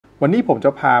วันนี้ผมจ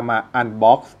ะพามาอัน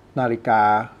บ็อกซ์นาฬิกา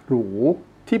หรู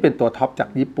ที่เป็นตัวท็อปจาก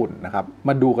ญี่ปุ่นนะครับม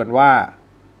าดูกันว่า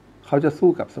เขาจะสู้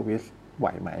กับสวิสไหว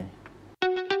ไหม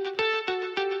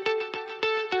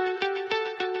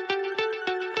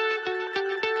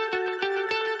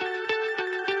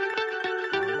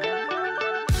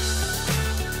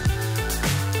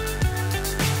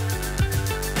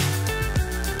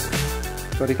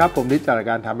สวัสดีครับผมนิดจากราย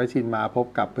การทำให้ชินมาพบ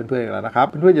กับเพื่อนๆอีกแล้วนะครับ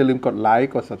เพื่อนๆอย่าลืมกดไลค์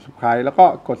กด Subscribe แล้วก็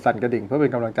กดสั่นกระดิ่งเพื่อเป็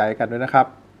นกำลังใจกันด้วยนะครับ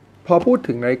พอพูด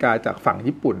ถึงนาฬิกาจากฝั่ง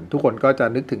ญี่ปุ่นทุกคนก็จะ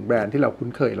นึกถึงแบรนด์ที่เราคุ้น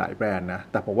เคยหลายแบรนด์นะ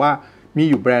แต่ผมว่ามี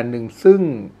อยู่แบรนด์หนึ่งซึ่ง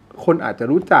คนอาจจะ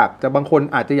รู้จักแต่บางคน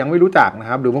อาจจะยังไม่รู้จักนะ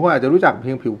ครับหรือบางคนอาจจะรู้จักเ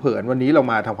พียงผิวเผินวันนี้เรา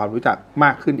มาทำความรู้จักม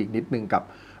ากขึ้นอีกนิดนึงกับ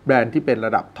แบรนด์ที่เป็นร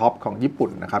ะดับท็อปของญี่ปุ่น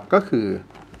นะครับก็คือ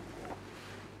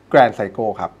Grand Seiko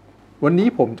ครับวันนี้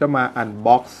ผมจะมาอัน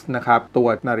บ็อกซ์นะครับตัว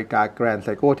นาฬิกา Grand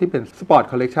Seiko ที่เป็น Sport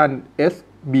Collection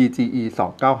SBGE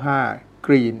 295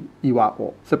 Green Iwao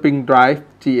Spring Drive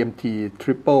GMT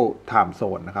Triple Time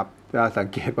Zone นะครับจะสัง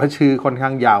เกตว่าชื่อค่อนข้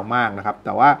างยาวมากนะครับแ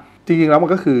ต่ว่าจริงๆแล้วมั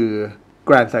นก็คือ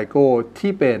Grand Seiko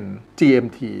ที่เป็น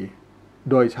GMT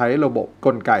โดยใช้ระบบก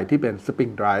ลไกที่เป็น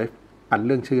Spring Drive อันเ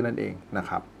รื่องชื่อนั่นเองนะค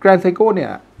รับ Grand Seiko เนี่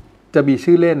ยจะมี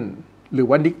ชื่อเล่นหรือ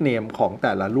ว่านิคเนมของแ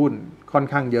ต่ละรุ่นค่อน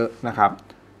ข้างเยอะนะครับ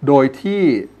โดยที่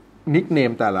นิคเน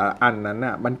มแต่ละอันนั้น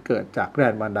น่ะมันเกิดจากแร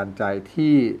งบันดาลใจ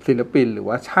ที่ศิลปินหรือ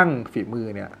ว่าช่างฝีมือ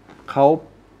เนี่ยเขา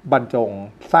บรรจง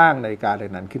สร้างนาฬิกาเรือ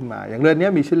นนั้นขึ้นมาอย่างเรือนนี้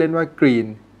มีชื่อเล่นว่า Green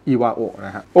Iwao น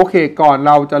ะฮะโอเคก่อนเ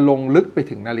ราจะลงลึกไป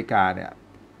ถึงนาฬิกาเนี่ย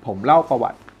ผมเล่าประวั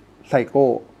ติไซโก้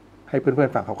ให้เพื่อ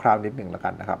นๆฟังคร่าวๆนิดหนึ่งแล้วกั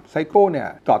นนะครับไซโก้เนี่ย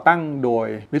ก่อตั้งโดย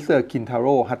มิสเตอร์คินทาโ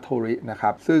ร่ฮัตโทรินะค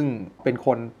รับซึ่งเป็นค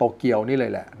นโตเกียวนี่เล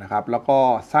ยแหละนะครับแล้วก็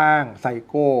สร้างไซ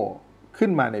โก้ขึ้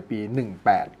นมาในปี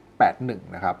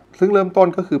 1881 นะครับซึ่งเริ่มต้น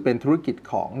ก็คือเป็นธุรกิจ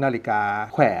ของนาฬิกา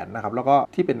แขวนนะครับแล้วก็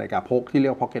ที่เป็นนาฬิกาพกที่เรีย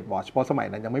กว่า Pocket Watch เพราะสมัย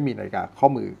นั้นยังไม่มีนาฬิกาข้อ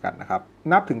มือกันนะครับ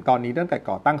นับถึงตอนนี้ตั้งแต่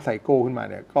ก่อตั้งไซโก้ขึ้นมา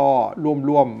เนี่ยก็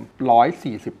ร่วม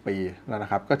140 ปีแล้วน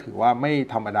ะครับก็ถือว่าไม่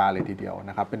ธรรมดาเลยทีเดียว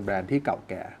นะครับเป็นแบรนด์ที่เก่า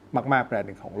แก่มากๆแบรนด์ห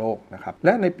นึ่งของโลกนะครับแล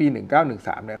ะในปี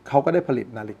 1913 เนี่ยเขาก็ได้ผลิต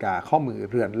นาฬิกาข้อมือ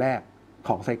เรือนแรกข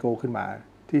องไซโก้ขึ้นมา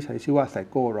ที่ใช้ชื่อว่าไซ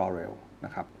โก้รอเรลน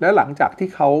ะครับและหลังจากที่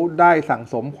เขาได้สั่ง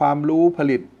สมความรู้ผ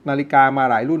ลิตนาฬิกามา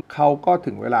หลายรุ่นเขาก็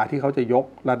ถึงเวลาที่เขาจะยก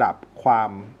ระดับความ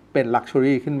เป็นลักชัว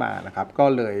รี่ขึ้นมานะครับก็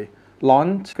เลยลอน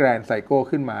ช์ Grand Seiko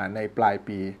ขึ้นมาในปลาย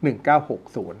ปี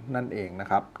 1960 นั่นเองนะ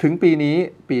ครับถึงปีนี้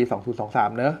ปี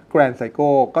 2023 เนอะ Grand Seiko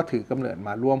ก็ถือกำเนิดม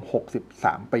าร่วม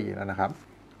 63 ปีแล้วนะครับ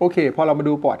โอเคพอเรามา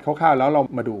ดูประวัติคร่าวๆแล้วเรา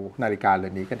มาดูนาฬิกาเรื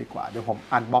อนนี้กันดีกว่าเดี๋ยวผม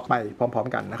อันบ็อกซ์ไปพร้อม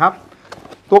ๆกันนะครับ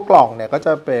ตัวกล่องเนี่ยก็จ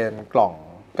ะเป็นกล่อง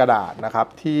กระดาษนะครับ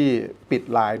ที่ปิด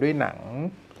ลายด้วยหนัง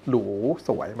หรูส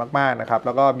วยมากๆนะครับแ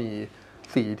ล้วก็มี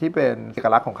สีที่เป็นเอก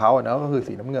ลักษณ์ของเขาเนอะก็คือ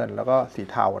สีน้ำเงินแล้วก็สี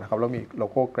เทานะครับแล้วมีโล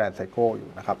โก้ Grand Seiko อยู่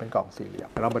นะครับเป็นกล่องสี่เหลี่ยม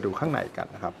เรามาดูข้างในกัน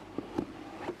นะครับ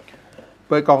เ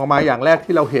ปิดกล่องออกมาอย่างแรก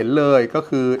ที่เราเห็นเลยก็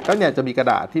คือก็เนี่ยจะมีกระ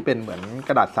ดาษที่เป็นเหมือนก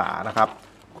ระดาษสานะครับ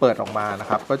เปิดออกมานะ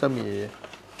ครับก็จะมี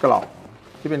กล่อง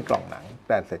ที่เป็นกล่องหนัง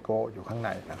Grand Seiko อยู่ข้างใน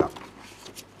นะครับ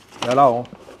แล้วเรา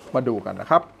มาดูกันนะ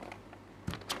ครับ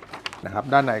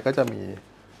ด้านในก็จะมี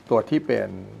ตัวที่เป็น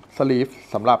สลีฟ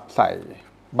สำหรับใส่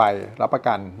ใบรับประ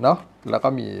กันเนาะแล้วก็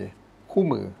มีคู่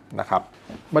มือนะครับ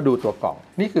มาดูตัวกล่อง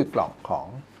นี่คือกล่องของ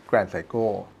Grand Seiko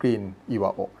Green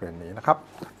Iwao เรือนนี้นะครับ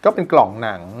ก็เป็นกล่องห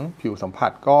นังผิวสัมผั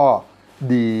สก็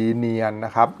ดีเนียนน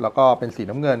ะครับแล้วก็เป็นสี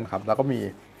น้ำเงินครับแล้วก็มี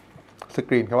สก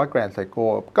รีนคำว่า Grand Seiko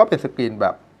ก็เป็นสกรีนแบ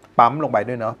บปั๊มลงไป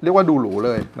ด้วยเนาะเรียกว่าดูหรูเ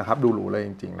ลยนะครับดูหรูเลยจ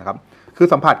ริงๆนะครับคือ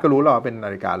สัมผัสก็รู้แล้วว่าเป็นนา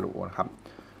ฬิกาหรูนะครับ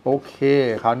โอเค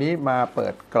คราวนี้มาเปิ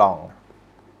ดกล่อง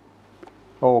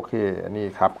โอเคนี่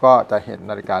ครับก็จะเห็น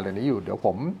นาฬิกาเรือนนี้อยู่เดี๋ยวผ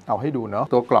มเอาให้ดูเนาะ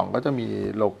ตัวกล่องก็จะมี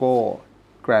โลโก้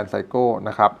Grand Seiko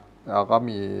นะครับแล้วก็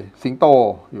มีสิงโต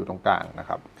อยู่ตรงกลางนะค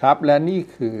รับและนี่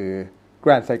คือ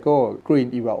Grand Seiko Green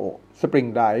Iwao Spring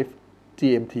Drive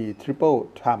GMT Triple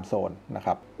Time Zone นะค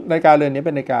รับนาฬิกาเรือนนี้เ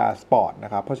ป็นนาฬิกาสปอร์ตน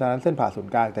ะครับเพราะฉะนั้นเส้นผ่าศูน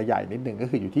ย์กลางจะใหญ่นิดหนึ่งก็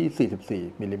คืออยู่ที่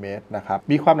44มิลลิเมตรนะครับ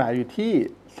มีความหนาอยู่ที่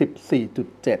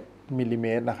 14.7มิลลิเม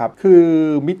ตรนะครับคือ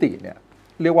มิติเนี่ย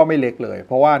เรียกว่าไม่เล็กเลยเ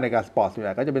พราะว่าในการสปอร์ตส่วนให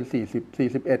ญ่ก็จะเป็น40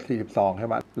 41 42ใช่ไ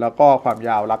หมแล้วก็ความย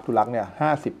าวลักทุลักเนี่ย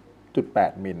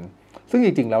 50.8 มิลซึ่งจ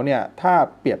ริงๆแล้วเนี่ยถ้า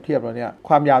เปรียบเทียบแล้วเนี่ยค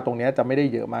วามยาวตรงนี้จะไม่ได้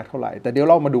เยอะมากเท่าไหร่แต่เดี๋ยว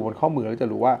เรามาดูบนข้อมือแล้วจะ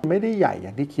รู้ว่าไม่ได้ใหญ่อย่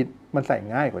างที่คิดมันใส่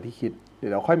ง่ายกว่าที่คิดเดี๋ย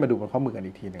วเราค่อยมาดูบนข้อมือกัน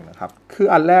อีกทีหนึ่งนะครับคือ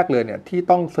อันแรกเลยเนี่ยที่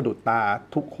ต้องสะดุดตา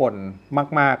ทุกคน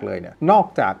มากๆเลยเนี่ยนอก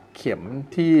จากเข็ม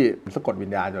ที่สะกดวิ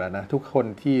ญญาณอยู่แล้วนะทุกคน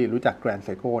ที่รู้จัก Grand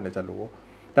Seiko เนี่ยจะรู้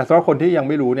แต่สำหรับคนที่ยัง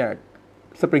ไม่รู้เนี่ย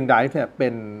Spring Drive เนี่ยเป็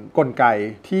นกลไก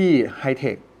ที่ไฮเท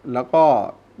คแล้วก็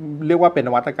เรียกว่าเป็นน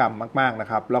วัตกรรมมากๆนะ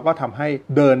ครับแล้วก็ทำให้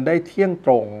เดินได้เที่ยงต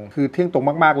รงคือเที่ยงตรง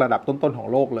มากๆระดับต้นๆของ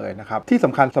โลกเลยนะครับที่ส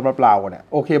ำคัญสำหรับเราเนี่ย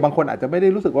โอเคบางคนอาจจะไม่ได้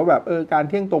รู้สึกว่าแบบการ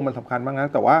เที่ยงตรงมันสำคัญมากนะ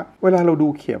แต่ว่าเวลาเราดู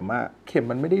เข็ม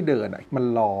มันไม่ได้เดินมัน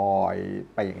ลอย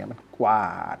ไปอย่างเงี้ยมันกวา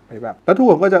ดไปแบบแล้วทุก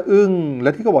คนก็จะอึ้งแล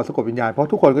ะที่เขาบอกสะกดวิญญาณเพราะ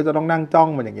ทุกคนก็จะต้องนั่งจ้อง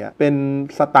มันอย่างเงี้ยเป็น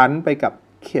สตันไปกับ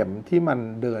เข็มที่มัน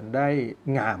เดินได้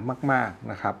งามมาก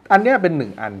ๆนะครับอันนี้เป็น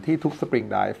1อันที่ทุก Spring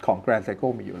Dive ของ Grand Seiko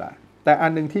มีอยู่แล้วแต่อั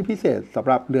นนึงที่พิเศษสำ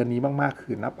หรับเรือนนี้มากๆ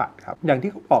คือหน้าปัดครับอย่าง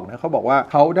ที่เขาบอกนะเขาบอกว่า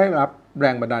เขาได้รับแร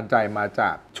งบันดาลใจมาจ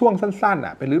ากช่วงสั้น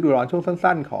ๆเป็นฤดูร้อนช่วง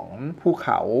สั้นๆของภูเข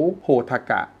าโฮทา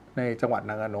กะในจังหวัด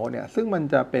นางาโนะเนี่ยซึ่งมัน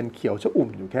จะเป็นเขียวชอุ่ม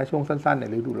อยู่แค่ช่วงสั้นๆใน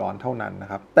ฤดูร้อนเท่านั้นนะ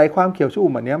ครับแต่ความเขียวช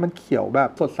อุ่มอันนี้มันเขียวแบบ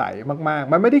สดใสมาก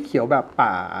ๆมันไม่ได้เขียวแบบ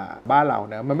ป่าบ้านเรา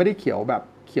นะมันไม่ได้เขียวแบบ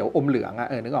เขียวอมเหลือง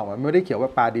นึกออกมันไม่ได้เขียวแบ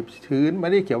บป่าดิบชื้นไ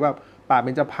ม่ได้เขียวแบบป่าเบ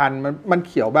ญจพรรณมัน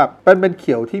เขียวแบบเป็นเ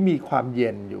ขียวที่มีความเย็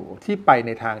นอยู่ที่ไปใ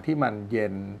นทางที่มันเย็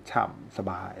นฉ่ำส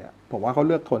บายผมว่าเขาเ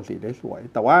ลือกโทนสีได้สวย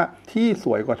แต่ว่าที่ส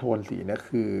วยกว่าโทนสีเนี่ย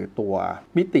คือตัว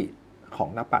มิติของ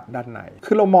หน้าปัดด้านใน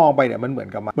คือเรามองไปเนี่ยมันเหมือน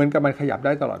กับมันขยับไ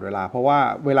ด้ตลอดเวลาเพราะว่า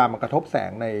เวลามันกระทบแส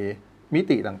งในมิ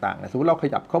ติต่างๆสมมติเราข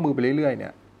ยับข้อมือไปเรื่อยๆเนี่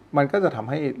ยมันก็จะทำ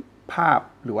ให้ภาพ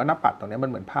หรือว่าหน้าปัดตรงนี้มัน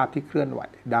เหมือนภาพที่เคลื่อนไหว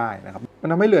ได้นะครับมัน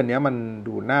ทำให้เรือนนี้มัน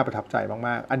ดูน่าประทับใจม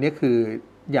ากๆอันนี้คือ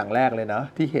อย่างแรกเลยนะ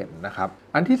ที่เห็นนะครับ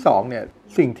อันที่2เนี่ย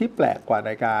สิ่งที่แปลกกว่าน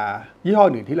าฬิกายี่ห้อ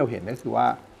อื่นที่เราเห็นก็คือว่า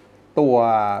ตัว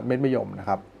เม็ดมะยมนะ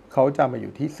ครับเขาจะมาอ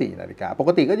ยู่ที่4นาฬิกาปก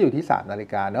ติก็อยู่ที่3นาฬิ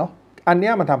กาเนาะอัน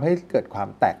นี้มันทำให้เกิดความ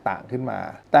แตกต่างขึ้นมา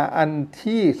แต่อัน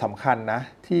ที่สำคัญนะ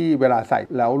ที่เวลาใส่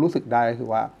แล้วรู้สึกได้คือ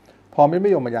ว่าพอเม็ดม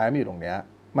ะยมมันย้ายมาอยู่ตรงนี้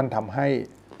มันทำให้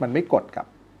มันไม่กดกับ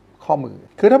ข้อมือ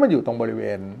คือถ้ามันอยู่ตรงบริเว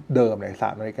ณเดิมใน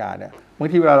3นาฬิกาเนี่ยบาง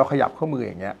ทีเวลาเราขยับข้อมือ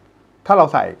อย่างเงี้ยถ้าเรา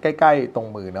ใส่ใกล้ๆตรง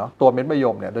มือเนาะตัวเม็ดมะย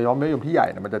มเนี่ยโดยเฉพาะเม็ดมะยมที่ใหญ่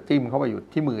เนี่ยมันจะจิ้มเข้าไปอยู่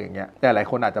ที่มืออย่างเงี้ยแต่หลาย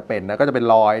คนอาจจะเป็นนะก็จะเป็น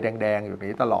รอยแดงๆอยู่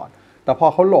นี้ตลอดแต่พอ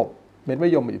เขาหลบเม็ดมะ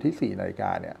ยมมาอยู่ที่4นาฬิกา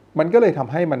เนี่ยมันก็เลยท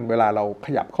ำให้มันเวลาเราข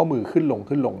ยับข้อมือขึ้นลง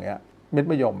เงี้ยเม็ด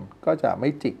มะยมก็จะไม่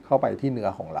จิกเข้าไปที่เนื้อ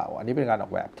ของเราอันนี้เป็นการออ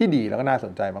กแบบที่ดีแล้วก็น่าส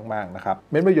นใจมากๆนะครับ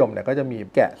เม็ดมะยมเนี่ยก็จะมี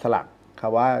แกะสลักค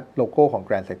ำว่าโลโก้ของ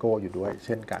Grand Seiko อยู่ด้วยเ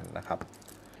ช่นกันนะครับ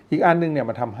อีกอันนึงเนี่ย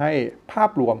มันทำให้ภา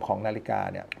พรวมของนาฬิกา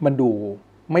เนี่ยมันดู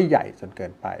ไม่ใหญ่จนเกิ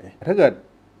นไปถ้าเกิด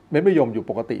เม็ดมะยมอยู่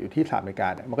ปกติอยู่ที่3นาฬิกา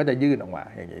เนี่ยมันก็จะยื่นออกมา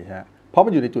อย่างนี้ใช่ไหมเพราะมั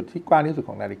นอยู่ในจุดที่กว้างที่สุด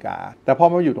ของนาฬิกาแต่พอ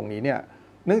มันอยู่ตรงนี้เนี่ย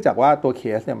เนื่องจากว่าตัวเค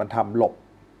สเนี่ยมันทำหลบ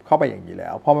เข้าไปอย่างนี้แล้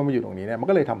วพอมันมาอยู่ตรงนี้เนี่ยมัน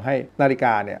ก็เลยทำให้นาฬิก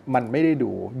าเนี่ยมันไม่ได้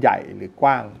ดูใหญ่หรือก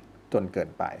ว้างจนเกิน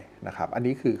ไปนะครับอัน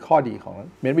นี้คือข้อดีของ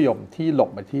เม็ดมะยมที่หลบ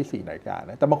มาที่4นาฬิกา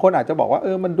นะแต่บางคนอาจจะบอกว่า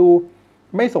มันดู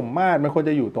ไม่สมมาตรมันควร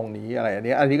จะอยู่ตรงนี้อะไรอัน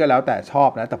นี้ก็แล้วแต่ชอบ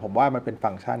นะแต่ผมว่ามันเป็น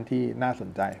ฟังก์ชันที่น่าสน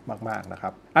ใจมากๆนะครั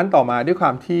บอันต่อมาด้วยคว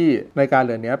ามที่นาฬิกาเ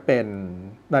รือนนี้เป็น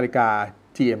นาฬิกา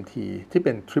GMT ที่เ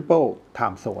ป็น Triple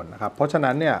Time Zone นะครับเพราะฉะ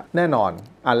นั้นเนี่ยแน่นอน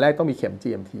อันแรกต้องมีเข็ม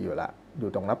GMT อยู่แล้วอ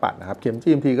ยู่ตรงหน้าปัดนะครับเข็ม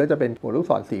GMT ก็จะเป็นหัวลูก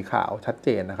ศรสีขาวชัดเจ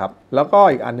นนะครับแล้วก็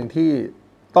อีกอันนึงที่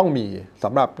ต้องมีส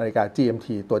ำหรับนาฬิกา GMT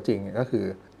ตัวจริงก็คือ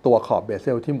ตัวขอบเบเซ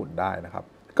ลที่หมุนได้นะครับ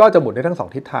ก็จะหมุนได้ทั้ง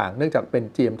2ทิศทางเนื่องจากเป็น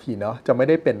GMT เนาะจะไม่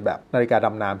ได้เป็นแบบนาฬิกาด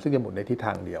ำน้ำซึ่งจะหมุนในทิศท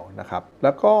างเดียวนะครับแ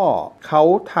ล้วก็เขา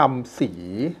ทำสี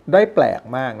ได้แปลก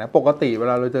มากนะปกติเว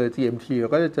ลาเราเจอ GMT เรา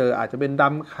ก็จะเจออาจจะเป็นด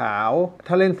ำขาว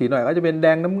ถ้าเล่นสีหน่อยก็จะเป็นแด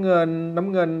งน้ำเงิ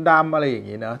นดำอะไรอย่าง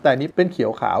นี้นะแต่นี้เป็นเขีย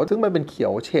วขาวซึ่งมันเป็นเขีย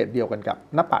วเฉดเดียวกันกับ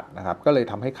หน้าปัดนะครับก็เลย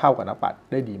ทำให้เข้ากับหน้าปัด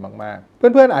ได้ดีมากๆเ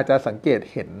พื่อนๆอาจจะสังเกต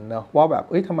เห็นนะว่าแบบ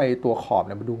ทำไมตัวขอบเ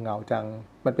นี่ยมันดูเงาจัง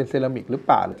มันเป็นเซรามิกหรือเป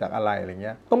ล่าหรือจากอะไรเ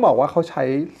งี้ยต้องบอกว่าเขาใช้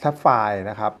แซฟไฟร์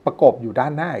นะครับประกบอยู่ด้า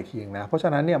นหน้าอีกทีนะเพราะฉะ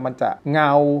นั้นเนี่ยมันจะเง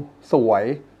าสวย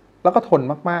แล้วก็ทน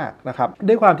มากๆนะครับ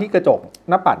ด้วยความที่กระจก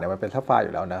หน้าปัดเนี่ยมันเป็นแซฟไฟร์อ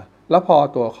ยู่แล้วนะแล้วพอ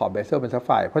ตัวขอบเบเซลเป็นแซฟไฟ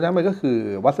ร์เพราะฉะนั้นมันก็คือ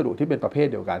วัสดุที่เป็นประเภท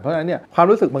เดียวกันเพราะฉะนั้นเนี่ยความ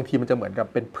รู้สึกบางทีมันจะเหมือนกับ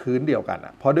เป็นพื้นเดียวกัน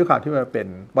เพราะด้วยความที่มันเป็น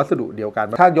วัสดุเดียวกัน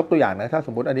ถ้ายกตัวอย่างนะถ้าส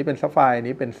มมติอันนี้เป็นแซฟไฟร์อัน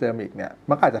นี้เป็นเซรามิกเนี่ย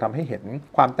มันอาจจะทำให้เห็น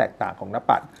ความแตกต่างของหน้า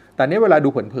ปัดแต่นี้เวลาดู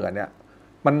เผินๆเนี่ย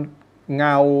มันเง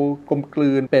ากลมก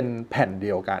ลืนเป็นแผ่นเ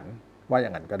ดียวกันว่าอย่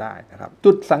างนั้นก็ได้นะครับ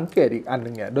จุดสังเกตอีกอันนึ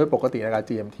งเนี่ยโดยปกตินาฬิกา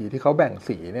GMT ที่เขาแบ่ง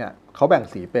สีเนี่ยเขาแบ่ง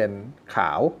สีเป็นขา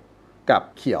วกับ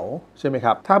เขียวใช่ไหมค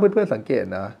รับถ้าเพื่อนๆสังเกต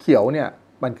นะเขียวเนี่ย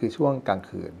มันคือช่วงกลาง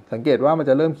คืนสังเกตว่ามัน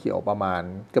จะเริ่มเขียวประมาณ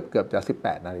เกือบจะ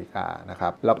18นาฬิกานะครั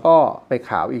บแล้วก็ไป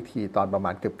ขาวอีกทีตอนประม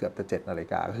าณเกือบจะ7นาฬิ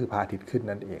กาก็คือพระอาทิตย์ขึ้น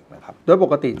นั่นเองนะครับโดยป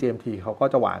กติ GMT เขาก็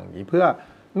จะวางอย่างนี้เพื่อ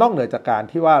นอกเหนือจากการ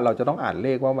ที่ว่าเราจะต้องอ่านเล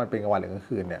ขว่ามันเป็นกลางวันหรือกลาง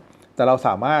คืนเนี่ยแต่เราส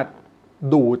ามารถ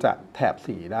ดูจากแถบ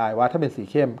สีได้ว่าถ้าเป็นสี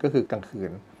เข้มก็คือกลางคื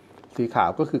นสีขาว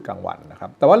ก็คือกลางวันนะครับ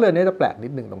แต่ว่าเรือนนี้จะแปลกนิ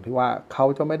ดนึงตรงที่ว่าเขา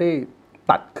จะไม่ได้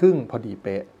ตัดครึ่งพอดีเ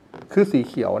ป๊ะคือสี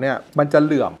เขียวเนี่ยมันจะเ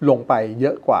หลื่อมลงไปเย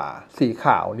อะกว่าสีข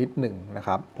าวนิดนึงนะค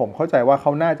รับผมเข้าใจว่าเข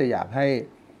าน่าจะอยากให้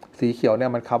สีเขียวเนี่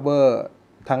ยมัน cover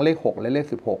ทั้งเลข6และเลข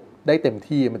16 ได้เต็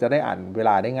มที่มันจะได้อ่านเว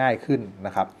ลาได้ง่ายขึ้นน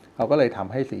ะครับเขาก็เลยท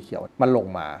ำให้สีเขียวมัน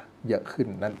ลงมาเยอะ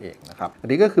ขึ้นนั่นเองนะครับอัน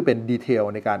นี้ก็คือเป็นดีเท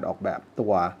ลในการออกแบบตั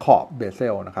วขอบเบเซ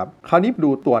ลนะครับคราวนี้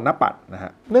ดูตัวหน้าปัดนะ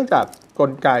ฮะเนื่องจากก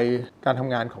ลไกการทำ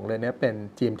งานของเลนนี้เป็น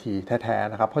GMT แท้ๆ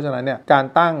นะครับเพราะฉะนั้นเนี่ยกา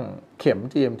รตั้งเข็ม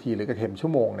GMT หรือเข็ม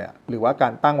ชั่วโมงเนี่ยหรือว่าก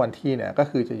ารตั้งวันที่เนี่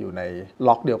ยก็คือจะอยู่ใน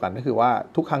ล็อกเดียวกันก็คือว่า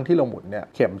ทุกครั้งที่เราหมุนเนี่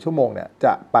ยเข็มชั่วโมงเนี่ยจ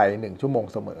ะไป1ชั่วโม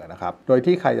งเสมอนะครับโดย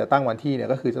ที่ใครจะตั้งวันที่เนี่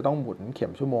ยก็คือจะต้องหมุน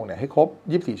เข็มชั่วโมงเนี่ยให้ครบ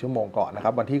24ชั่วโมงก่อนนะค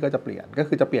รับวันที่ก็จะเปลี่ยนก็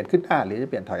คือจะเปลี่ยนขึ้นหน้าหรือจะ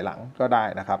เปลี่ยนถอยหลังก็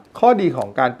ได้นะครับข้อดีขอ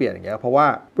งการเปลี่ยนอย่างเงี้ยเพราะว่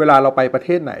าเวลาเราไปประเ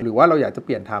ทศไหนหรือว่าเราอยากจะเ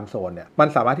ปลี่ยนไทม์โซนเนี่ยมั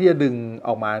นสามารถที่จะดึ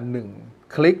งออกมา1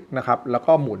คลิกนะครับแล้ว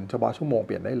ก็หมุนเฉพาะชั่วโมง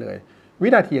เปลี่ยนได้เล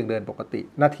ยวินาทียังเดินปกติ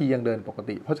นาทียังเดินป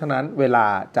กติเพราะฉะนั้นเว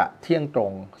ลาจะเที่ยงตร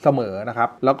งเสมอนะครั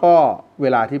บแล้วก็เ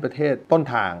วลาที่ประเทศต้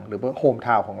นทางหรือโฮมท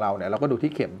าวน์ของเราเนี่ยเราก็ดู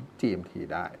ที่เข็ม GMT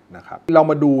ได้นะครับเรา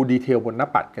มาดูดีเทลบนหน้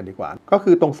าปัดกันดีกว่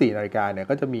าก็คือตรง4นาฬิกาเนี่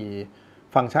ยก็จ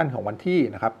ะมีฟังก์ชันของวันที่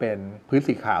นะครับเป็นพื้น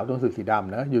สีขาวตัวหนังสือสีด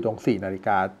ำนะอยู่ตรง4นาฬิ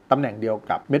กาตำแหน่งเดียว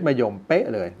กับเม็ดมะยมเป๊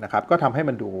ะเลยนะครับก็ทำ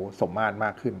ให้มันดูสมมาตร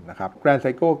มากขึ้นนะครับ Grand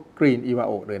Seiko Green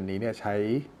Iwao เรือนนี้เนี่ยใ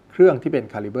ช้เครื่องที่เป็น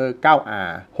คาลิเบอร์ 9R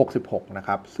 66 นะ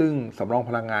ครับซึ่งสำรอ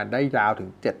งพลังงานได้ยาวถึง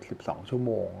72ชั่ว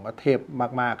โมงก็เทพ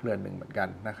มากๆเรือนหนึ่งเหมือนกั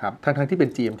นนะครับทั้งที่เป็น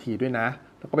GMT ด้วยนะ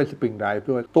แล้วก็เป็นสปริงไดรฟ์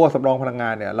ด้วยตัวสำรองพลัง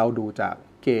งานเนี่ยเราดูจาก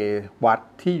เกวั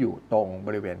ตที่อยู่ตรงบ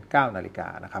ริเวณ9นาฬิ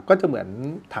กานะครับก็จะเหมือน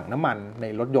ถังน้ำมั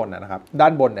นในรถยนต์นะครั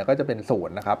บด้านบนเนี่ยก็จะเป็นศู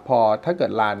นย์นะครับพอถ้า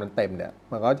เกิดลานมันเต็มเนี่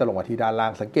ยมันก็จะลงมาที่ด้า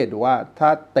นล่างสังเกตดูว่าถ้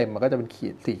าเต็มมันก็จะเป็น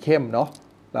ขีดสีเข้มเนา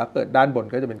ะแล้วเกิดด้านบ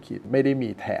นก็จะเป็นขีดไม่ได้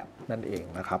มีแถบนั่นเ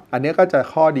องนะครับอันนี้ก็จะ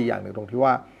ข้อดีอย่างหนึ่งตรง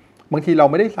ที่ว่าบางทีเรา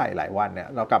ไม่ได้ใส่หลายวันเนี่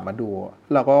ยเรากลับมาดู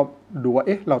เราก็ดูว่า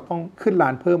เราต้องขึ้นล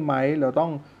านเพิ่มไหมเราต้อ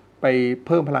งไปเ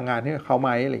พิ่มพลังงานให้เขาไ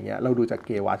หมอะไรเงี้ยเราดูจากเ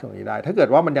กวัตตรงนี้ได้ถ้าเกิด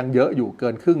ว่ามันยังเยอะอยู่เ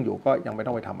กินครึ่งอยู่ก็ยังไม่ต้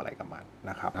องไปทำอะไรกับมัน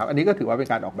นะครับอันนี้ก็ถือว่าเป็น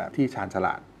การออกแบบที่ชาญฉ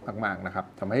ลาดมากๆนะครั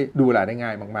บทำให้ดูแล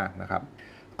ได้ง่ายมากๆนะครั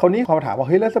บคราวนี้เขาถามว่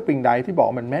าแล้วสปริงไดที่บ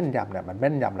อกมันแม่นยำเนี่ยมันแ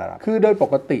ม่นยำระดับคือโดย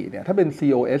ปกติเนี่ยถ้าเป็น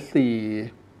COSC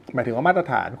หมายถึงว่ามาตร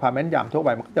ฐานความแม่นยำทั่วไ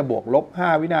ปมันก็จะบวกลบ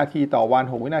5วินาทีต่อวัน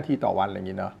6วินาทีต่อวันอะไรอย่า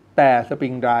งนี้เนาะแต่ส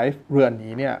ปริงไดฟ์เรือ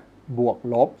นนี้เนี่ยบวก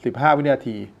ลบ15วินา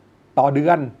ทีต่อเดื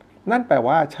อนนั่นแป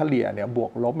ลว่าเฉลี่ยเนี่ยบ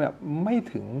วกลบเนี่ยไม่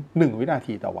ถึง1วินา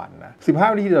ทีต่อวันนะ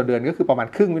15วินาทีต่อเดือนก็คือประมา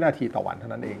ณครึ่งวินาทีต่อวันเท่า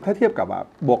นั้นเองถ้าเทียบกับแบ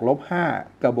บบวกลบ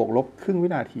5กับบวกลบครึ่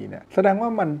งวินาทีเนี่ยแสดงว่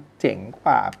ามันเจ๋ง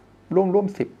กว่าร่วม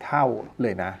10เท่าเล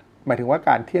ยนะหมายถึงว่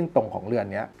าการเที่ยงตรงของเรือ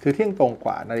นนี้คือเที่ยงตรง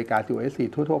กว่านาฬิกา COSC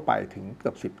ทั่วๆไปถึงเกือ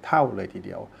บ10เท่าเลยทีเ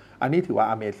ดียวอันนี้ถือว่า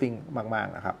Amazing มา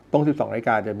กๆนะครับตรง12นาฬิ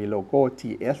กาจะมีโลโก้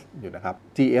GS อยู่นะครับ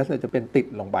GS เนี่ยจะเป็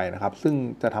นติดลงไปนะครับ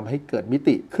ซึ่งจะทำให้เกิ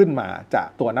ดมิติขึ้นมาจ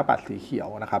ากตัวหน้าปัดสี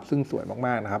เขียวนะครับซึ่งสวย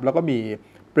มากๆนะครับแล้วก็มี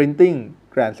Printing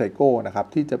Grand Seiko นะ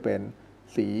ครับที่จะเป็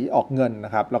นสีออกเงิน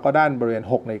นะครับแล้วก็ด้านบริเวณ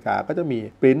6นาฬิกาก็จะ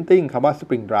มี Printing คำว่า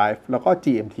Spring Drive แล้วก็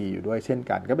GMT อยู่ด้วยเช่น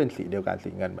กันก็เป็นสีเดียวกั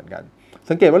นสีเงินเหมือนกัน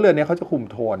สังเกตว่าเรือนนี้เขาจะคุ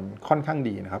มโทนค่อนข้างดี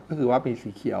นะครับก็คือว่ามี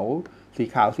สีเขีย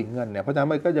วสีขาวสีเงินเนี่ยเพราะฉะนั้น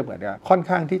มันก็จะเหมือนกับค่อน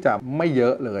ข้างที่จะไม่เย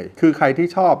อะเลยคือใครที่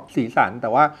ชอบสีสัน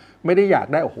แต่ว่าไม่ได้อยาก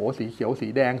ได้โอ้โหสีเขีย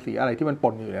วสีแดงสีอะไรที่มัน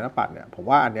ปนอยู่ในหน้าปัดเนี่ยผม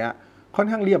ว่าอันเนี้ยค่อ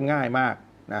นข้างเรียบง่ายมา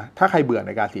กนะถ้าใครเบื่อ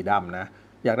นาฬิกาสีดำนะ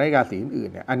อยากได้นาฬิกาสีอื่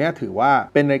นๆเนี่ยอันนี้ถือว่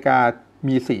าเป็นนาฬิก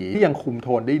ามีสีที่ยังคุม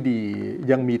โทนได้ดี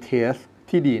ยังมีเทส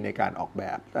ที่ดีในการออกแ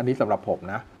บบอันนี้สำหรับผม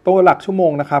นะตัวหลักชั่วโ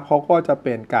มงนะครับเขาก็จะเ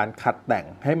ป็นการขัดแต่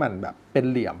งให้มันแบบเป็น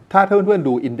เหลี่ยมถ้าเพื่อน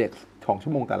ๆดูอินเด็กซ์ของชั่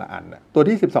วโมงแต่ละอันนะตั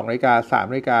วที่12นาฬิกา3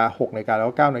นาฬิกา6นาฬิกา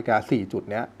แล้วก็9นาฬิกา4จุ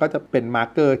ดเนี้ยก็จะเป็นมาร์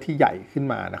กเกอร์ที่ใหญ่ขึ้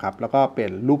นมานะครับแล้วก็เป็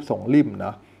นรูปทรงริมเน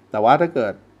าะแต่ว่าถ้าเกิ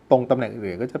ดตรงตำแหน่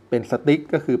งอื่นก็จะเป็นสติ๊ก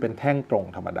ก็คือเป็นแท่งต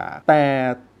รงธรรมดา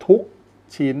แต่ทุก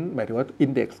ชิ้นหมายถึงว่า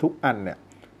อินเด็กซ์ทุกอันเนี่ย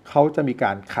เขาจ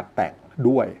ะมีการขัดแต่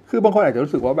งด้วยคือบางคนอาจจะ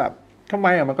รู้สึกว่าแบบทำ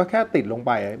ไมมันก็แค่ติดลงไ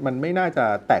ปมันไม่น่า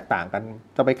จะแตกต่างกัน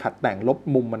จะไปขัดแต่งล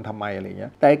บมุมมันทำไมอะไรเ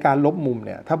งี้ยแต่การลบมุมเ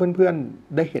นี่ยถ้าเพื่อ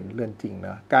นๆได้เห็นเรือนจริง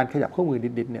นะการขยับข้อมื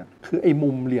อนิดๆเนี่ยคือไอ้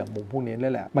มุมเหลี่ยมมุมพวก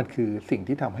นี้นี่แหละมันคือสิ่ง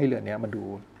ที่ทำให้เรือนนี้มั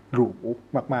นดูหรู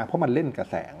มากๆเพราะมันเล่นกั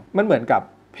บแสงมันเหมือนกับ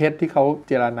เพชรที่เขา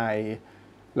เจรไ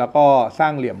นแล้วก็สร้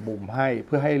างเหลี่ยมมุมให้เ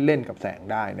พื่อให้เล่นกับแส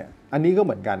งได้เนี่ยอันนี้ก็เ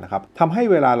หมือนกันนะครับทำ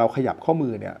ให้เวลาเราขยับข้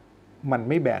อมือเนี่ยมัน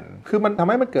ไม่แบนคือมันทำ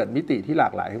ให้มันเกิดมิติที่ห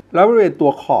ลากหลายแล้วบริเว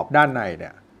ณตัวขอบด้านในเ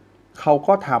นี่ยเข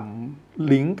าก็ท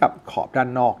ำลิงก์กับขอบด้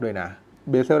านนอกด้วยน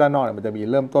ะเบเซลด้านนอกเนี่ยมันจ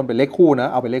ะมีเริ่มต้นเป็นเลขคู่น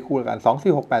ะเอาเป็นเลขคู่แล้วกัน2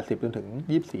 4 6 8 10จนถึง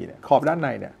24เนี่ยขอบด้าน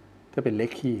ในเนี่ยจะเป็นเ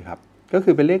ลขคี่ครั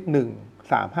บก็คือเป็นเลข1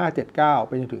 3 5 7 9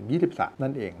ไปจนถึง23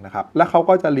นั่นเองนะครับแล้วเขา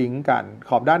ก็จะลิงก์กัน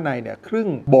ขอบด้านในเนี่ยครึ่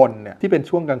งบนเนี่ยที่เป็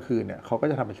นช่วงกลางคืนเนี่ยเขาก็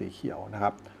จะทำเป็นสีเขียวนะค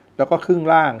รับแล้วก็ครึ่ง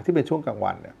ล่างที่เป็นช่วงกลา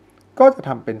งวันเนี่ยก็จะท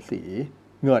ำเป็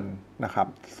นสีเงินนะครั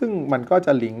บซึ่งมันก็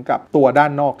จะลิงก์กับตั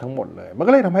วด้านนอกทั้งหมดเลยมั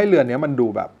นก็เลยทำให้เรือนนี้มัน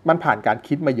ดูแบบมันผ่านกา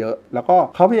รคิดมาเยอะแล้วก็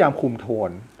เขาพยายามคุมโท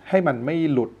นให้มันไม่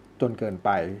หลุดจนเกิน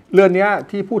ไปเรือนนี้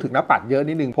ที่พูดถึงหน้าปัดเยอะ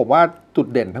นิดนึงผมว่าจุด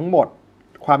เด่นทั้งหม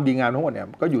ดความดีงามทั้งหมดเนี่ย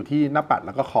ก็อยู่ที่หน้าปัด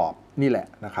แล้วก็ขอบ นี่แหล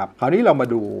ะนะครับคราวนี้เราม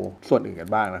าดูส่วนอื่นกัน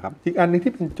บ้างนะครับอีกอันนึ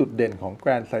งที่เป็นจุดเด่นของ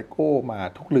Grand Seiko มา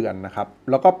ทุกเรือนนะครับ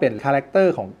แล้วก็เป็นคาแรคเตอ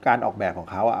ร์ของการออกแบบขอ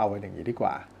งเขาเอาไว้อย่างนี้ดี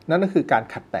กว่านั่นก็คือการ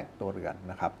ขัดแต่งตัวเรือ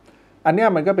นนะครับอัน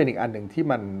นี้มันก็เป็นอีกอันหนึ่งที่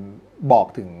มันบ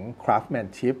อกถึง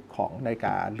craftsmanship ของนาฬิก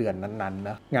าเรือนนั้นๆน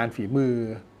ะงานฝีมื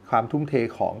อความทุ่มเ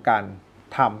ทของกา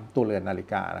รทำตัวเรือนน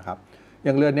าฬิกานะครับอ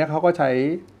ย่างเรือนนี้เขาก็ใช้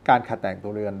การขัดแต่งตั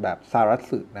วเรือนแบบซารัต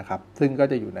สึนะครับซึ่งก็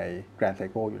จะอยู่ใน Grand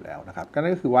Seiko อยู่แล้วนะครับก็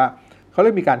นั่นก็คือว่าเขาเ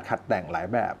ลยมีการขัดแต่งหลาย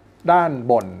แบบด้า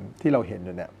นบนที่เราเห็นอ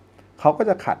ยู่เนี่ยเข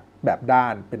าก็จะขัดแบ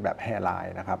บด้านเป็นแบบแฮร์ไล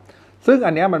น์นะครับซึ่ง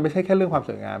อันนี้มันไม่ใช่แค่เรื่องความ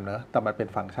สวยงามเนอะแต่มันเป็น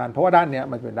ฟังก์ชันเพราะว่าด้าน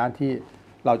นี้มันเป็นด้าน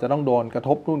ที่เราจะต้องโดนกระ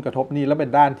ทบนู่นกระทบนี่แล้วเป็น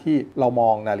ด้านที่เรา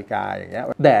มองนาฬิกาอย่างเงี้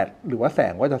ยแดดหรือว่าแ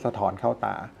สงก็จะสะท้อนเข้า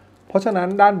ตาเพราะฉะนั้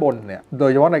นด้านบนเนี่ยโด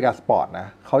ยเฉพาะนาฬิกาสปอร์ต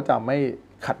นะเขาจะไม่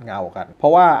ขัดเงากันเพร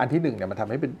าะว่าอันที่1เนี่ยมันทำ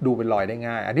ให้ดูเป็นรอย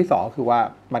ได้ง่ายอันที่2คื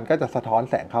อว่ามันก็จะสะท้อ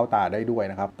นแสงเข้าตาได้ด้ว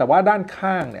ยนะครับแต่ว่าด้า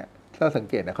นข้างเนี่ยถ้าสัง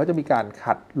เกตเนี่ยเขาจะมีการ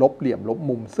ขัดลบเหลี่ยมลบ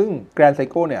มุมซึ่ง Grand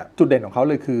Seiko เนี่ยจุดเด่นของเขา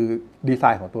เลยคือดี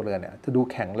ไซน์ของตัวเรือนเนี่ยจะดู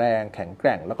แข็งแรงแข็งแ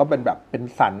กร่งแล้วก็เป็นแบบเป็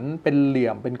นสันเป็นเห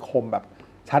ลี่ยมเป็นคมแบบ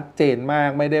ชัดเจน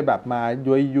มากไม่ได้แบบมา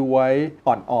ย้วย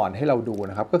ๆอ่อนๆให้เราดู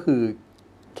นะครับก็คื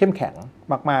อเข้มแข็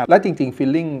งมากๆและจริง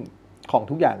ๆฟีลลิ่งขอ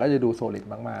งทุกอย่างก็จะดูโซลิด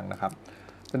มากๆนะครับ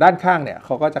แต่ด้านข้างเนี่ยเข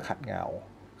าก็จะขัดเง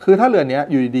าคือถ้าเรือน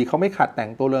นี้อยู่ดีๆเขาไม่ขัดแต่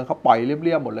งตัวเรือนเขาปล่อยเ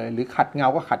รียบๆหมดเลยหรือขัดเง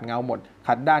าก็ขัดเงาหมด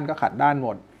ขัดด้านก็ขัดด้านหม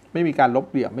ดไม่มีการล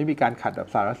บเหลี่ยมไม่มีการขัดแบบ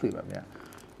ซารัตสึแบบ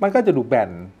นี้มันก็จะดูแบ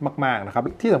นมากๆนะครั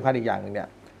บที่สำคัญอีกอย่างนึงเนี่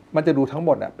ยมันจะดูทั้ง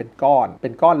หมดเป็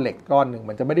นก้อนเหล็กก้อนหนึ่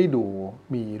งมันจะไม่ได้ดู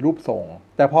มีรูปทรง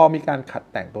แต่พอมีการขั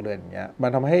ดแต่งตัวเรือนอย่างเงี้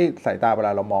ยมันทำให้สายตาเว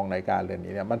ลาเรามองนาฬิกาเรือ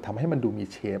นนี้เนี่ยมันทำให้มันดูมี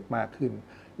เชฟมากขึ้น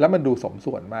แล้วมันดูส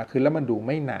มส่วนมากขึ้นแล้วมันดูไ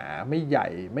ม่หนาไม่ให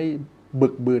ญ่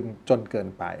ไม่บึกบืนจนเกิ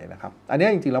นไปนะครับอัน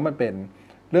นี้จริงๆแล้วมันเป็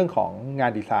นเรื่องของ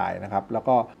งานดีไซน์นะครั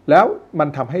บแล้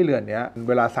วมันทำให้เรือนนี้เ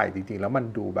วลาใส่จริงๆแล้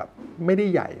วมันดูแบบไม่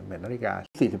ได้ใหญ่เหมือนนาฬิกา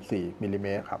44มิลลิเ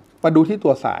มตรครับมาดูที่ตั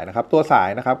วสายนะครับตัวส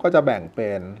ายนะครับก็จะแบ่ง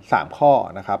เป็น3ข้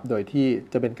อนะครับโดย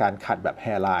ที่จะเป็นการขัดแบบ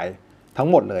แฮร์ไลน์ทั้ง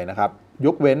หมดเลยนะครับ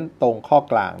ยกเว้นตรงข้อ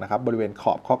กลางนะครับบริเวณ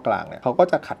ขอบข้อกลางเนี่ยเขาก็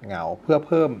จะขัดเงาเพื่อเ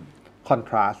พิ่มคอ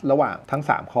นทราสต์ระหว่างทั้ง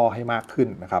3ข้อให้มากขึ้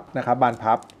นนะครับบาน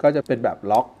พับก็จะเป็นแบบ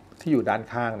ล็อกที่อยู่ด้า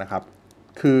นข้างนะครั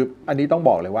บคืออันนี้ต้อง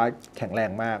บอกเลยว่าแข็งแ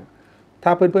รงมา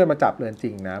กถ้าเพื่อนๆมาจับเรือนจริ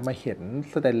งนะมาเห็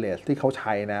นสเตนเลสที่เขา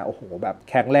ใช้นะโอ้โหแบ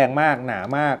บแข็งแรงมากหนา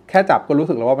มากแค่จับก็รู้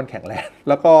สึกแล้วว่ามันแข็งแรง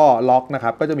แล้วก็ล็อกนะ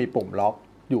ครับก็จะมีปุ่มล็อก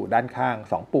อยู่ด้านข้าง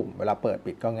2ปุ่มเวลาเปิด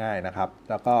ปิดก็ง่ายนะครั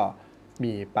บแล้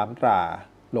วก็มีปั๊มตรา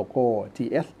โลโก้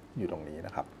GS อยู่ตรงนี้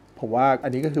นะครับผมว่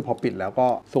าอันนี้ก็คือพอปิดแล้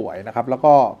วก็สวยนะครับแล้วก็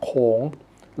โค้ง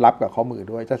รับกับข้อมือ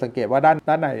ด้วยจะสังเกตว่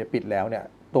าด้านในปิดแล้วเนี่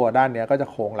ยตัวด้านนี้ก็จ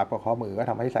ะโค้งรับกับข้อมื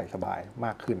อก็ทำให้ใส่สบายม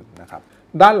ากขึ้นนะครับ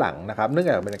ด้านหลังนะครับเนื่อง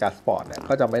จากเป็นนาฬิกาสปอร์ตเนี่ย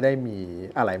ก็จะไม่ได้มี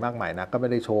อะไรมากมายนะก็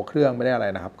ไม่ได้โชว์เครื่องไม่ได้อะไ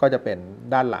รนะครับก็จะเป็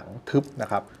นด้านหลังทึบนะ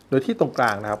ครับโดยที่ตรงก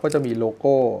ลางนะครับก็จะมีโลโ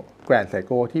ก้ Grand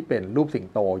Seiko ที่เป็นรูปสิ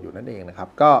งโตอยู่นั่นเองนะครับ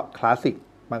ก็คลาสสิ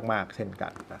กมากๆเช่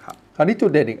นกันนะครับคราว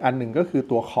นี้จุดเด่นอีกอันหนึ่งก็คือ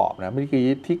ตัวขอบนะเมื่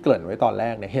อกี้ที่เกริ่นไว้ตอนแ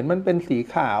รกเนี่ยเห็นมันเป็นสี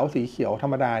ขาวสีเขียวธร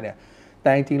รมดาเนี่ยแ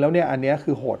ต่จริงๆแล้วเนี่ยอันนี้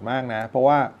คือโหดมากนะเพราะ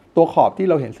ว่าตัวขอบที่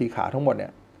เราเห็นสีขาวทั้งหมดเ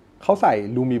นี่ยเขาใส่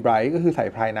ลูมิไบรท์ก็คือ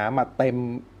ใส่พรายน้ำมา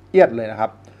เต็มเอียดเลยนะ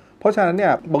ครับเพราะฉะนั้นเ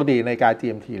นี่ยปกติในการ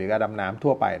GMT หรือการดำน้ำ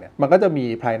ทั่วไปเนี่ยมันก็จะ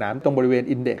มีพรายน้ำตรงบริเวณ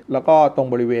อินเด็กซ์แล้วก็ตรง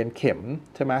บริเวณเข็ม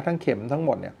ใช่ไหมทั้งเข็มทั้ง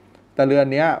หมดเนี่ยแต่เรือน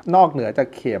นี้นอกเหนือจ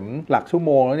ากเข็มหลักชั่ว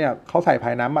โมงแล้วเนี่ยเขาใส่พร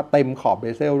ายน้ำมาเต็มขอบ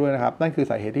เบเซลด้วยนะครับนั่นคือ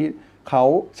สาเหตุที่เ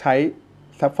ขา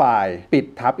ใช้ซัฟไฟร์ปิ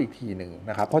ดทับอีกทีหนึ่ง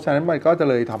นะครับเพราะฉะนั้นมันก็จะ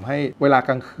เลยทำให้เวลา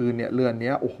กลางคืนเนี่ยเรือนนี้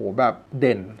โอ้โหแบบ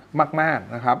เด่นมา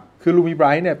กๆนะครับคือลูมิไบร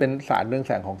ท์เนี่ยเป็นสารเรืองแ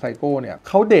สงของไซโก้เนี่ยเ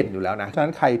ขาเด่นอยู่แล้วนะฉะ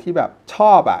นั้นใครที่แบบช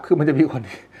อบคือมันจะมี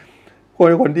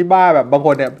คนที่บ้าแบบบาง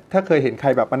คนเนี่ยถ้าเคยเห็นใ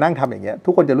ครแบบมานั่งทำอย่างเงี้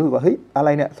ยทุกคนจะรู้สึกว่าเฮ้ยอะไ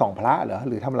รเนี่ยส่องพระเหรอห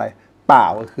รือทำอะไรเ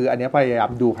ปล่าคืออันนี้พยา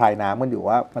ยามดูพรายน้ำมันอ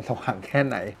ยู่ว่ามันสว่าง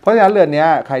แค่ไหนเพราะฉะนั้นเรือน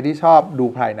นี้ใครที่ชอบดู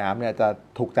พรายน้ำเนี่ยจะ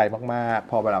ถูกใจมาก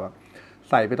ๆพอเวลาแบบ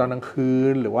ใส่ไปตอนกลางคื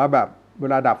นหรือว่าแบบเ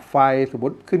วลาดับไฟสม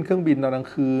มติขึ้นเครื่องบินตอนกลาง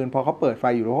คืนพอเขาเปิด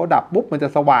ไฟอยู่แล้วเขาดับปุ๊บมันจ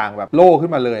ะสว่างแบบโล่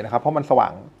ขึ้นมาเลยนะครับเพราะมันสว่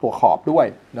างตัวขอบด้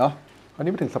วยเนาะคราว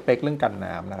นี้มาถึงสเปคเรื่องกั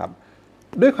นน้ำนะครับ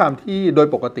ด้วยความที่โดย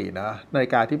ปกตินะนาฬิ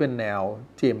กาที่เป็นแนว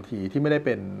GMT ที่ไม่ได้เ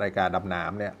ป็นนาฬิกาด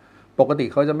ำน้ำเนี่ยป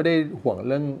กติเขาจะไม่ได้ห่วง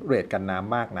เรื่องเรทกันน้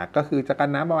ำมากนะก็คือจ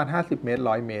ะกันน้ำประมาณ50เมตร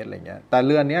100เมตรอะไรเงี้ยแต่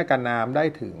เรือนนี้กันน้ำ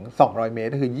ได้ถึง200เม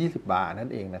ตรก็คือ20 บาร์นั่น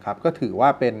เองนะครับก็ถือว่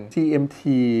าเป็น GMT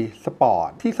Sport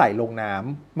ที่ใส่ลงน้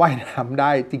ำว่ายน้ำ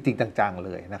ได้จริงๆจังๆเล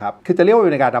ยนะครับคือจะเรียกว่า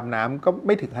เป็นนาฬิกาดำน้ำก็ไ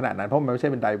ม่ถึงขนาดนั้นเพราะมันไม่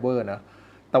ใช่เป็นไดเวอร์นะ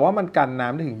แต่ว่ามันกันน้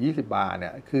ำได้ถึง20 บาร์เนี่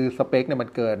ยคือสเปคเนี่ยมัน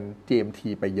เกิน GMT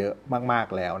ไปเยอะ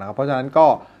มากๆแล้วนะครับเพราะฉะนั้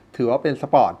นก็ถือว่าเป็นส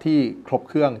ปอร์ตที่คร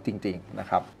บเครื่องจริงๆน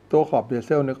ะครับตัวขอบเบเ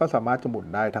ซลเนี่ยก็สามารถจะหมุ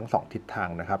นได้ทั้ง2ทิศท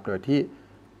างนะครับโดยที่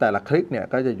แต่ละคลิกเนี่ย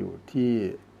ก็จะอยู่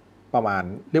ที่ประมา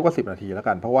ณเรียกว่า10 นาทีแล้ว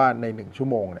กันเพราะว่าใน1 ชั่ว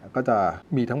โมงเนี่ยก็จะ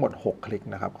มีทั้งหมด6 คลิก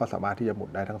นะครับก็สามารถที่จะหมุ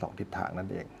นได้ทั้ง2ทิศทางนั่น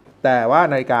เอง แต่ว่า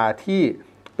นาฬิกาที่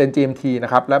เป็น GMT น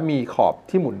ะครับและมีขอบ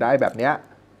ที่หมุนได้แบบนี้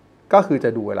ก็คือจะ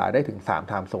ดูเวลาได้ถึง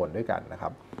3 time zone ด้วยกันนะครั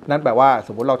บนั่นแปลว่าส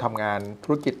มมุติเราทำงานธุ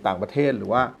รกิจต่างประเทศหรือ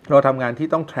ว่าเราทำงานที่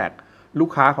ต้อง track ลู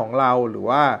กค้าของเราหรือ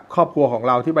ว่าครอบครัวของ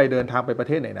เราที่ไปเดินทางไปประเ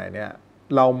ทศไหนๆเนี่ย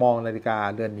เรามองนาฬิกา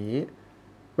เรือนนี้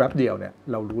แวบเดียวเนี่ย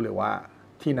เรารู้เลยว่า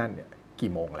ที่นั่นเนี่ย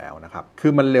กี่โมงแล้วนะครับคื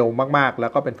อมันเร็วมากๆแล้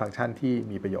วก็เป็นฟังก์ชันที่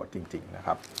มีประโยชน์จริงๆนะค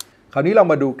รับคราวนี้เรา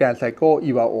มาดู Grand Seiko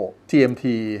Iwao GMT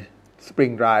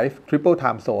Spring Drive Triple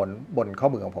Time Zone บนข้อ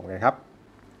มือของผมกันครับ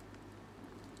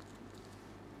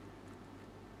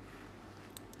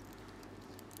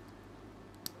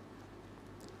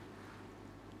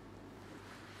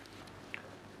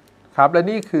ครับและ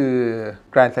นี่คือ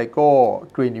Grand Seiko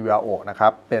Green Iwao นะครั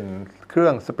บเป็นเครื่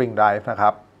อง Spring Drive นะครั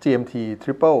บ GMT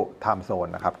Triple Time Zone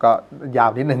นะครับก็ยา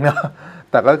วนิดนึงนะ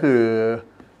แต่ก็คือ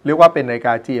เรียกว่าเป็นนาฬิก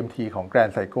า GMT ของ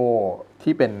Grand Seiko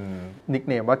ที่เป็นนิค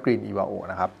เนมว่า Green Iwao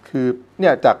นะครับคือเนี่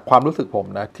ยจากความรู้สึกผม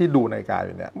นะที่ดูนาฬิกาอ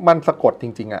ยู่เนี่ยมันสะกดจ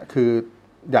ริงๆอ่ะคือ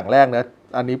อย่างแรกนะ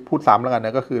อันนี้พูดซ้ำแล้วกันน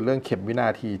ะก็คือเรื่องเข็มวินา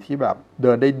ทีที่แบบเ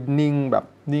ดินได้นิ่งแบบ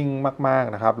นิ่งมาก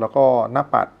ๆนะครับแล้วก็หน้า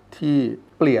ปัดที่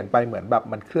เปลี่ยนไปเหมือนแบบ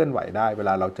มันเคลื่อนไหวได้เวล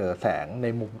าเราเจอแสงใน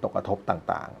มุมตกกระทบ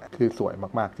ต่างๆคือสวย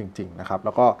มากๆจริงๆนะครับแ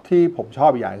ล้วก็ที่ผมชอ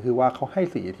บอีกอย่างคือว่าเขาให้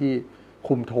สีที่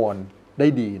คุมโทนได้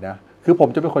ดีนะคือผม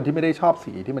จะเป็นคนที่ไม่ได้ชอบ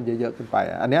สีที่มันเยอะๆเกินไป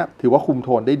อันเนี้ยถือว่าคุมโท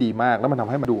นได้ดีมากแล้วมันทำ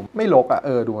ให้มันดูไม่รก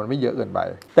ดูมันไม่เยอะเกินไป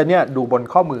แต่เนี้ยดูบน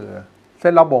ข้อมือเส้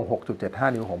นรอบวง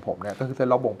 6.75 นิ้วของผมเนี่ยก็คือเส้น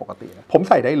รอบวงปกตินะผม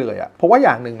ใส่ได้เลยเพราะว่าอ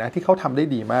ย่างหนึ่งนะที่เขาทำได้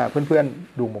ดีมากเพื่อน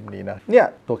ๆดูมุมนี้นะเนี่ย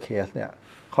ตัวเคสเนี่ย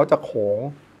เขาจะโค้ง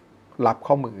รับ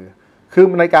ข้อมือคือ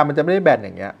นาฬิกามันจะไม่ได้แบนอ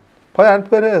ย่างเงี้ยเพราะฉะนั้นเ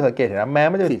พื่อนๆสังเกตเห็นนะแม้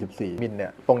มันจะ44มิลเนี่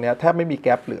ยตรงเนี้ยแทบไม่มีแก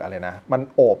ปหรืออะไรนะมัน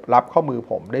โอบรับข้อมือ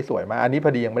ผมได้สวยมากอันนี้พ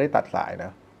อดียังไม่ได้ตัดสายน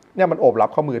ะเนี่ยมันโอบรับ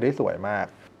ข้อมือได้สวยมาก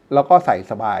แล้วก็ใส่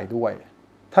สบายด้วย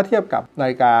ถ้าเทียบกับนา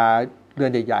ฬิกาเรือ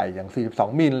นใหญ่ๆอย่าง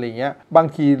42มิลอะไรเงี้ยบาง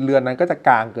ทีเรือนนั้นก็จะก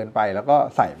ลางเกินไปแล้วก็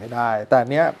ใส่ไม่ได้แต่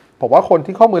เนี้ยผมว่าคน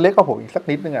ที่ข้อมือเล็กกว่าผมอีกสัก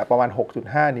นิดนึงประมาณ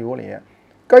 6.5 นิ้วอะไรเงี้ย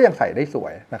ก็ยังใส่ได้สว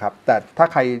ยนะครับแต่ถ้า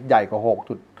ใครใหญ่กว่า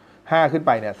6.5 ขึ้นไ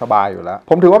ปเนี่ยสบายอยู่แล้ว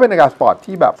ผมถือว่าเป็นนาฬิกาสปอร์ต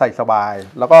ที่แบบใส่สบาย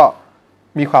แล้วก็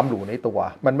มีความหรูในตัว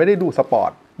มันไม่ได้ดูสปอร์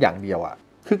ตอย่างเดียว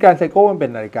คือการไซโก้มันเป็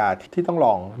นนาฬิกาที่ต้องล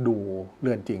องดูเ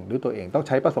รือนจริงด้วยตัวเองต้องใ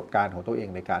ช้ประสบการณ์ของตัวเอง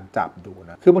ในการจับดู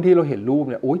นะคือบางทีเราเห็นรูป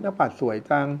เนี่ยอุ๊ยหน้าปัดสวย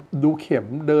จังดูเข็ม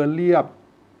เดินเรียบ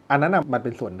อันนั้นมันเ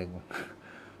ป็นส่วนหนึ่ง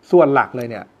ส่วนหลักเลย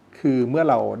เนี่ยคือเมื่อ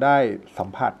เราได้สัม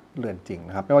ผัสเรือนจริง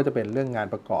นะครับไม่ว่าจะเป็นเรื่องงาน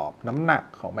ประกอบน้ำหนัก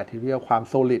ของแมททีเรียลความ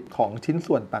โซลิดของชิ้น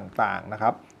ส่วนต่างๆนะครั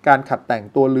บการขัดแต่ง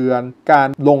ตัวเรือนการ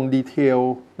ลงดีเทล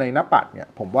ในหน้าปัดเนี่ย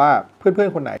ผมว่าเพื่อน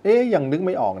ๆคนไหนยังนึกไ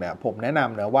ม่ออกเนี่ยผมแนะน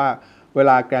ำนะว่าเว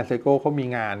ลาแกรนด์ไซโก้เขามี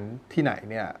งานที่ไหน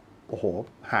เนี่ยโอ้โห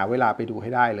หาเวลาไปดูให้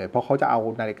ได้เลยเพราะเขาจะเอา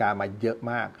นาฬิกามาเยอะ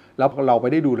มากแล้วเราไป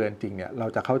ได้ดูเรือนจริงเนี่ยเรา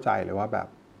จะเข้าใจเลยว่าแบบ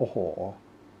โอ้โห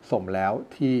สมแล้ว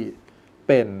ที่เ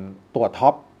ป็นตัวท็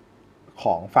อปข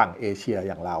องฝั่งเอเชีย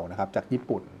อย่างเรานะครับจากญี่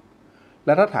ปุ่นแ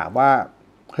ล้วถ้าถามว่า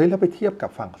เฮ้ยแล้วไปเทียบกับ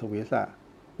ฝั่งสวิส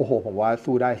โอ้โหผมว่า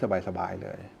สู้ได้สบายๆเล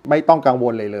ยไม่ต้องกังว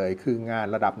ลเลยคืองาน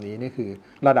ระดับนี้นี่คือ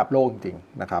ระดับโลกจริง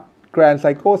ๆนะครับ Grand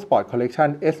Seiko Sport Collection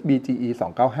SBGE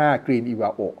 295 Green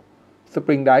Iwao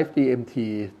Spring Drive GMT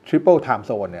Triple Time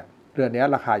Zone เนี่ยเรือนนี้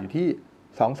ราคาอยู่ที่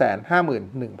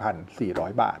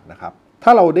 251,400 บาทนะครับถ้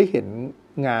าเราได้เห็น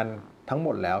งานทั้งหม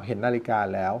ดแล้วเห็นนาฬิกา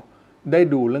แล้วได้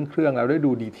ดูเรื่องเครื่องแล้วได้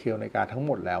ดูดีเทลในการทั้งห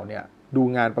มดแล้วเนี่ยดู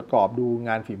งานประกอบดูง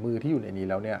านฝีมือที่อยู่ในนี้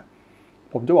แล้วเนี่ย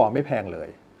ผมจะบอกไม่แพงเลย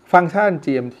ฟังก์ชัน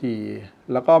GMT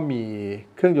แล้วก็มี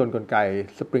เครื่องยนต์กลไก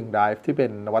Spring Drive ที่เป็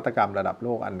นนวัตกรรมระดับโล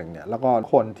กอันหนึ่งเนี่ยแล้วก็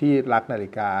คนที่รักนาฬิ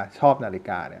กาชอบนาฬิ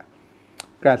กาเนี่ย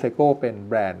Grand Seiko เป็น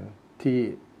แบรนด์ที่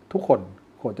ทุกคน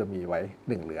ควรจะมีไว้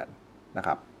1เรือนนะค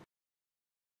รับ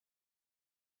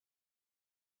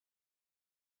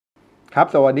ครับ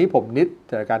สวัสดีผมนิด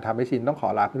จากการทำให้ชินต้องขอ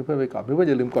ลาเพื่อนๆไปก่อนเพื่อนๆ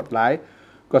อย่าลืมกดไลค์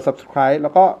กด Subscribe แล้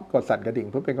วก็กดสั่นกระดิ่ง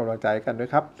เพื่อเป็นกำลังใจกันด้วย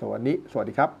ครับสวัส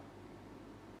ดีครับ